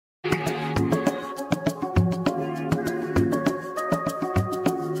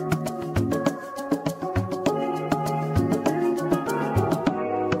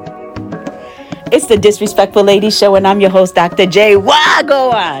It's the Disrespectful Lady Show, and I'm your host, Dr. J. Why go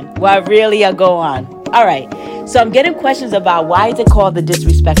on? Why really I go on? All right. So I'm getting questions about why is it called the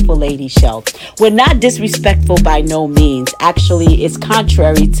Disrespectful Lady Show? We're not disrespectful by no means. Actually, it's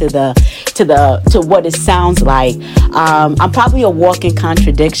contrary to what it sounds like. I'm probably a walking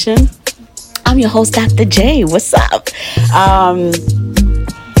contradiction. I'm your host, Dr. J. What's up?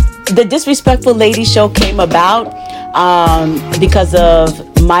 The Disrespectful Lady Show came about because of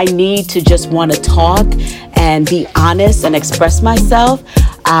my need to just want to talk and be honest and express myself.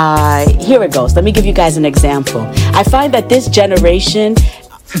 Here it goes. Let me give you guys an example. I find that this generation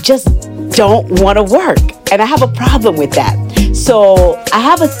just don't want to work, and I have a problem with that. So I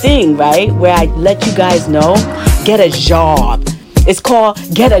have a thing, right, where I let you guys know, get a job. It's called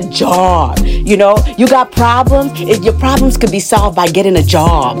get a job. You know, you got problems. Your problems could be solved by getting a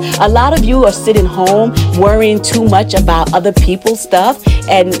job. A lot of you are sitting home worrying too much about other people's stuff,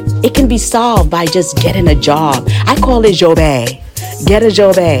 and it can be solved by just getting a job. I call it job. Get a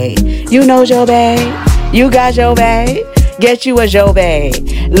job. You know job. You got job. Get you a job.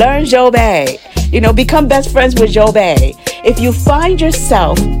 Learn job. You know, become best friends with job. If you find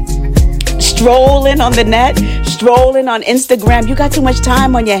yourself strolling on the net, strolling on Instagram, you got too much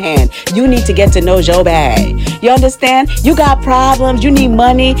time on your hand. You need to get to know Joe Bag. You understand? You got problems, you need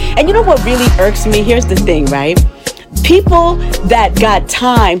money. And you know what really irks me? Here's the thing, right? People that got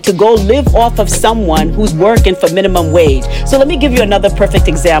time to go live off of someone who's working for minimum wage. So let me give you another perfect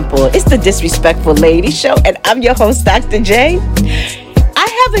example. It's the Disrespectful Lady Show, and I'm your host, Dr. J.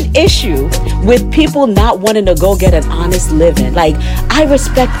 I have an issue with people not wanting to go get an honest living. Like, I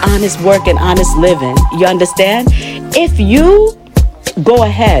respect honest work and honest living. You understand? If you go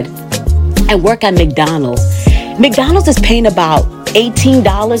ahead and work at McDonald's is paying about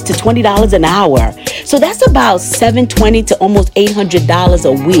 $18 to $20 an hour. So that's about $720 to almost $800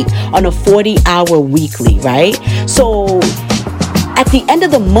 a week on a 40-hour weekly, right? So at the end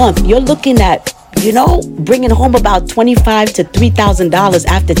of the month, you're looking at, you know, bringing home about $2,500 to $3,000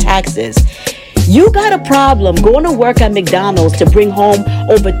 after taxes. You got a problem going to work at McDonald's to bring home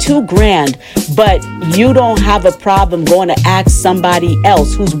over $2,000, but you don't have a problem going to ask somebody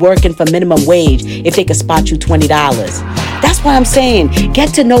else who's working for minimum wage if they could spot you $20. That's why I'm saying,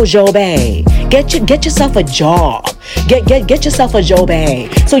 get to know Job. Get yourself a job. Get yourself a job,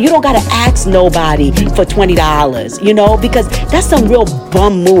 so you don't gotta ask nobody for $20, you know, because that's some real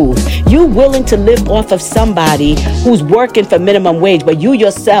bum move. You willing to live off of somebody who's working for minimum wage, but you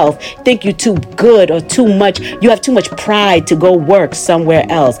yourself think you're too good or too much. You have too much pride to go work somewhere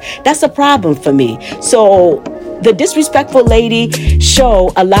else. That's a problem for me. So the Disrespectful Lady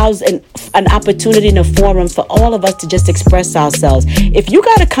Show allows an opportunity and a forum for all of us to just express ourselves. If you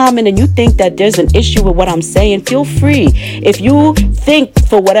got a comment and you think that there's an issue with what I'm saying, feel free. If you think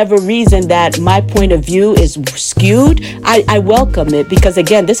for whatever reason that my point of view is skewed, I welcome it, because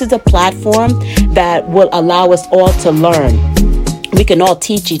again, this is a platform that will allow us all to learn. We can all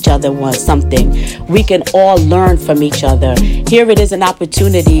teach each other something. We can all learn from each other. Here it is, an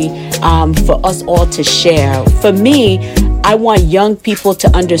opportunity for us all to share. For me, I want young people to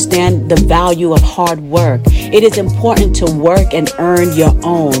understand the value of hard work. It is important to work and earn your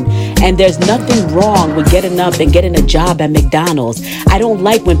own. And there's nothing wrong with getting up and getting a job at McDonald's. I don't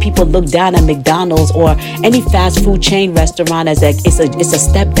like when people look down at McDonald's or any fast food chain restaurant as it's a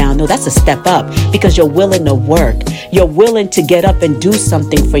step down. No, that's a step up, because you're willing to work. You're willing to get up and do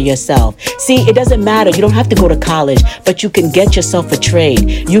something for yourself. See, it doesn't matter. You don't have to go to college, but you can get yourself a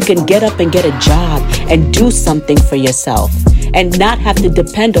trade. You can get up and get a job and do something for yourself, and not have to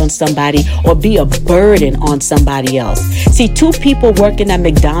depend on somebody or be a burden on somebody else. See, two people working at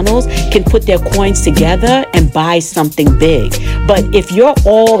McDonald's can put their coins together and buy something big. But if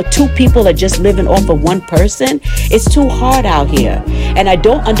two people are just living off of one person, it's too hard out here. And I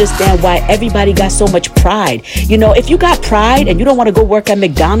don't understand why everybody got so much pride. You know, if you got pride and you don't want to go work at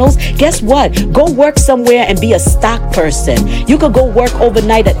McDonald's, guess what? Go work somewhere and be a stock person. You could go work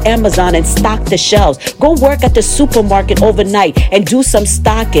overnight at Amazon and stock the shelves. Go work at the supermarket overnight and do some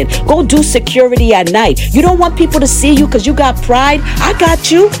stocking. Go do security at night. You don't want people to see you because you got pride? I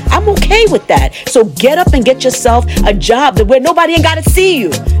got you. I'm okay with that. So get up and get yourself a job where nobody ain't got to see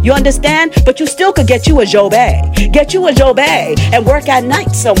you. You understand? But you still could get you a job. Get you a job and work at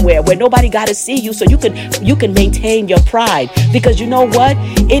night somewhere where nobody got to see you, so you can maintain your pride. Because you know what?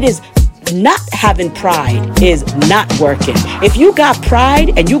 It is not having pride is not working. If you got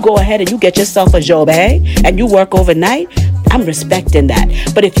pride and you go ahead and you get yourself a job and you work overnight, I'm respecting that.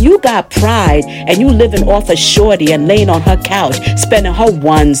 But if you got pride and you living off a shorty and laying on her couch, spending her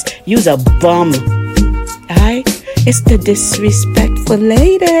ones, you's a bum. Alright? It's the Disrespectful for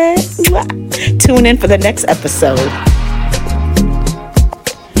later. Tune in for the next episode.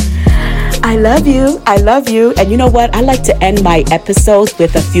 I love you. I love you. And you know what? I like to end my episodes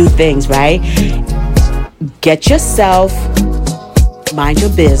with a few things, right? Get yourself, mind your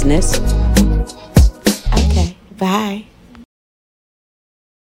business. Okay, bye.